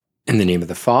In the name of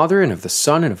the Father, and of the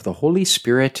Son, and of the Holy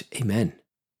Spirit, Amen.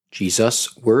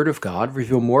 Jesus, Word of God,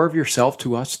 reveal more of yourself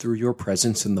to us through your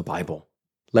presence in the Bible.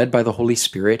 Led by the Holy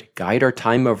Spirit, guide our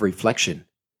time of reflection.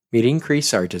 May it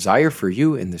increase our desire for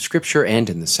you in the Scripture and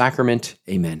in the sacrament.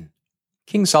 Amen.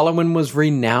 King Solomon was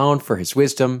renowned for his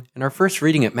wisdom, and our first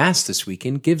reading at Mass this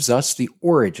weekend gives us the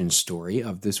origin story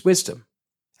of this wisdom.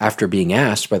 After being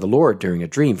asked by the Lord during a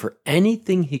dream for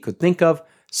anything he could think of,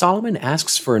 Solomon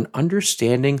asks for an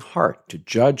understanding heart to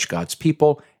judge God's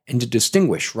people and to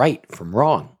distinguish right from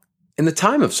wrong. In the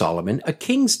time of Solomon, a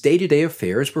king's day-to-day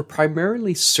affairs were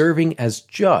primarily serving as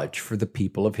judge for the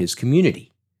people of his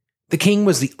community. The king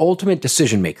was the ultimate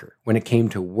decision-maker when it came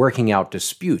to working out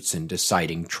disputes and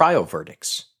deciding trial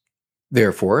verdicts.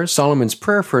 Therefore, Solomon's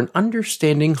prayer for an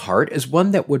understanding heart is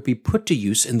one that would be put to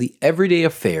use in the everyday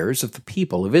affairs of the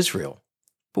people of Israel.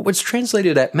 But what's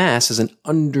translated at Mass as an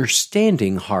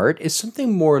understanding heart is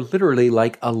something more literally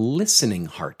like a listening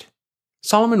heart.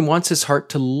 Solomon wants his heart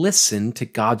to listen to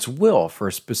God's will for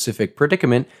a specific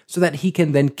predicament so that he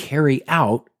can then carry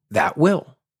out that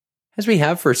will. As we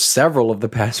have for several of the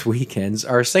past weekends,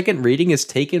 our second reading is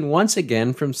taken once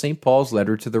again from St. Paul's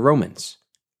letter to the Romans.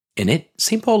 In it,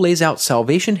 St. Paul lays out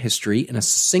salvation history in a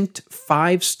succinct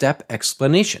 5-step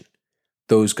explanation.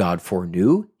 Those God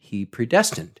foreknew, he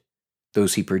predestined.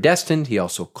 Those he predestined, he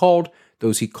also called.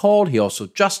 Those he called, he also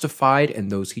justified. And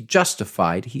those he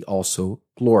justified, he also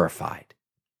glorified.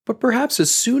 But perhaps as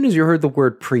soon as you heard the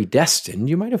word predestined,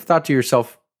 you might have thought to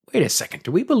yourself, wait a second,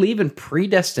 do we believe in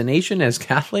predestination as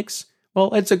Catholics?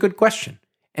 Well, it's a good question.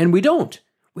 And we don't.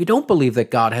 We don't believe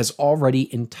that God has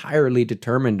already entirely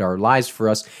determined our lives for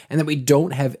us and that we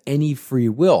don't have any free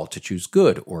will to choose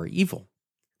good or evil.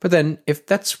 But then, if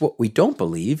that's what we don't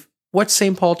believe, what's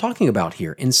St. Paul talking about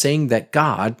here in saying that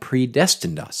God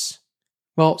predestined us?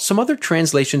 Well, some other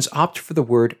translations opt for the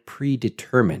word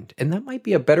predetermined, and that might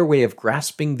be a better way of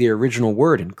grasping the original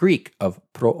word in Greek of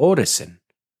proorisin.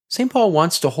 St. Paul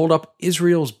wants to hold up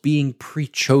Israel's being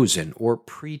pre-chosen or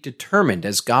predetermined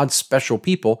as God's special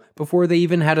people before they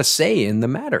even had a say in the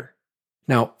matter.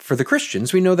 Now, for the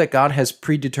Christians, we know that God has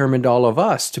predetermined all of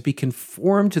us to be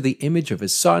conformed to the image of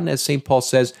his Son, as St. Paul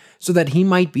says, so that he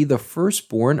might be the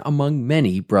firstborn among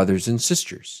many brothers and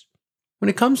sisters. When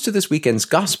it comes to this weekend's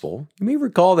gospel, you may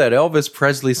recall that Elvis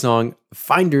Presley song,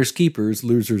 Finders Keepers,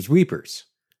 Losers Weepers.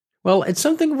 Well, it's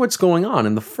something of what's going on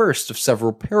in the first of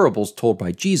several parables told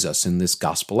by Jesus in this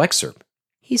gospel excerpt.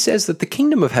 He says that the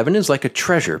kingdom of heaven is like a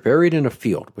treasure buried in a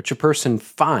field, which a person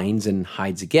finds and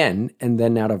hides again, and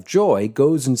then out of joy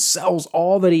goes and sells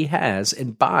all that he has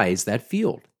and buys that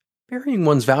field. Burying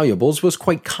one's valuables was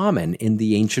quite common in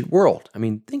the ancient world. I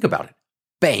mean, think about it.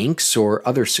 Banks or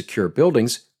other secure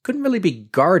buildings couldn't really be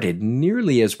guarded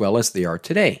nearly as well as they are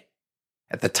today.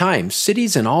 At the time,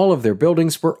 cities and all of their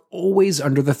buildings were always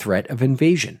under the threat of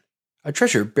invasion. A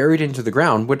treasure buried into the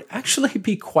ground would actually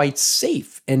be quite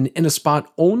safe and in a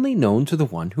spot only known to the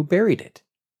one who buried it.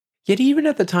 Yet even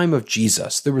at the time of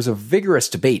Jesus, there was a vigorous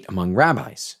debate among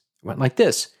rabbis. It went like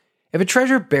this. If a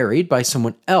treasure buried by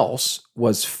someone else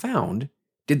was found,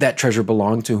 did that treasure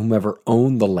belong to whomever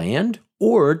owned the land,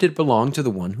 or did it belong to the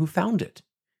one who found it?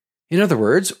 In other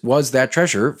words, was that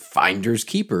treasure finders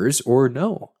keepers or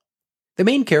no? The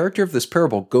main character of this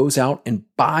parable goes out and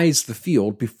buys the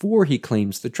field before he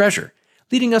claims the treasure,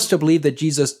 leading us to believe that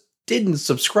Jesus didn't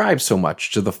subscribe so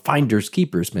much to the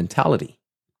finders-keepers mentality.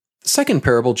 The second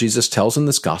parable Jesus tells in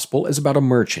this gospel is about a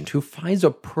merchant who finds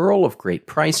a pearl of great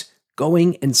price,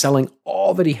 going and selling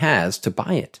all that he has to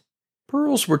buy it.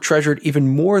 Pearls were treasured even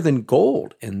more than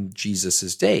gold in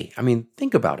Jesus' day. I mean,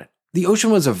 think about it. The ocean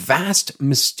was a vast,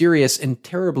 mysterious, and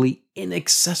terribly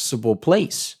inaccessible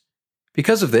place.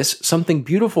 Because of this, something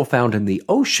beautiful found in the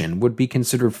ocean would be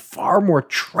considered far more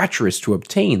treacherous to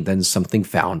obtain than something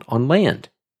found on land.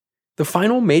 The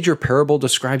final major parable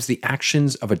describes the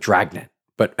actions of a dragnet,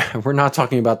 but we're not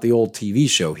talking about the old TV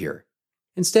show here.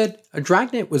 Instead, a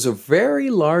dragnet was a very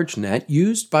large net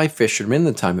used by fishermen in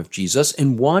the time of Jesus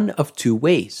in one of two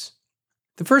ways.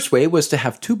 The first way was to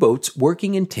have two boats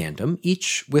working in tandem,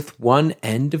 each with one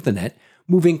end of the net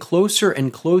moving closer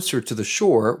and closer to the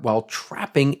shore while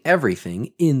trapping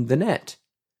everything in the net.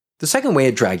 The second way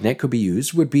a dragnet could be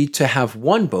used would be to have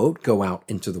one boat go out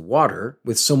into the water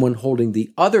with someone holding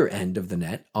the other end of the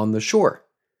net on the shore.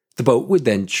 The boat would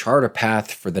then chart a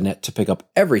path for the net to pick up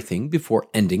everything before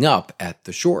ending up at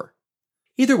the shore.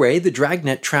 Either way, the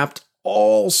dragnet trapped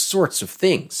all sorts of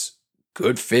things.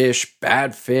 Good fish,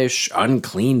 bad fish,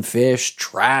 unclean fish,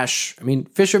 trash.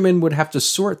 Fishermen would have to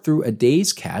sort through a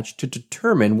day's catch to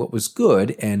determine what was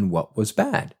good and what was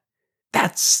bad.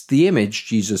 That's the image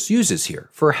Jesus uses here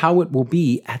for how it will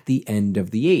be at the end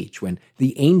of the age, when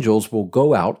the angels will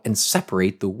go out and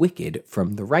separate the wicked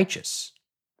from the righteous.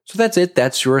 So that's it.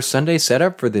 That's your Sunday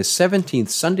setup for this 17th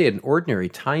Sunday at an Ordinary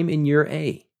Time in Year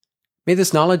A. May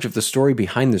this knowledge of the story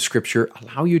behind the Scripture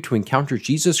allow you to encounter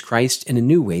Jesus Christ in a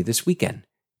new way this weekend.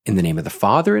 In the name of the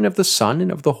Father, and of the Son,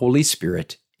 and of the Holy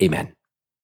Spirit. Amen.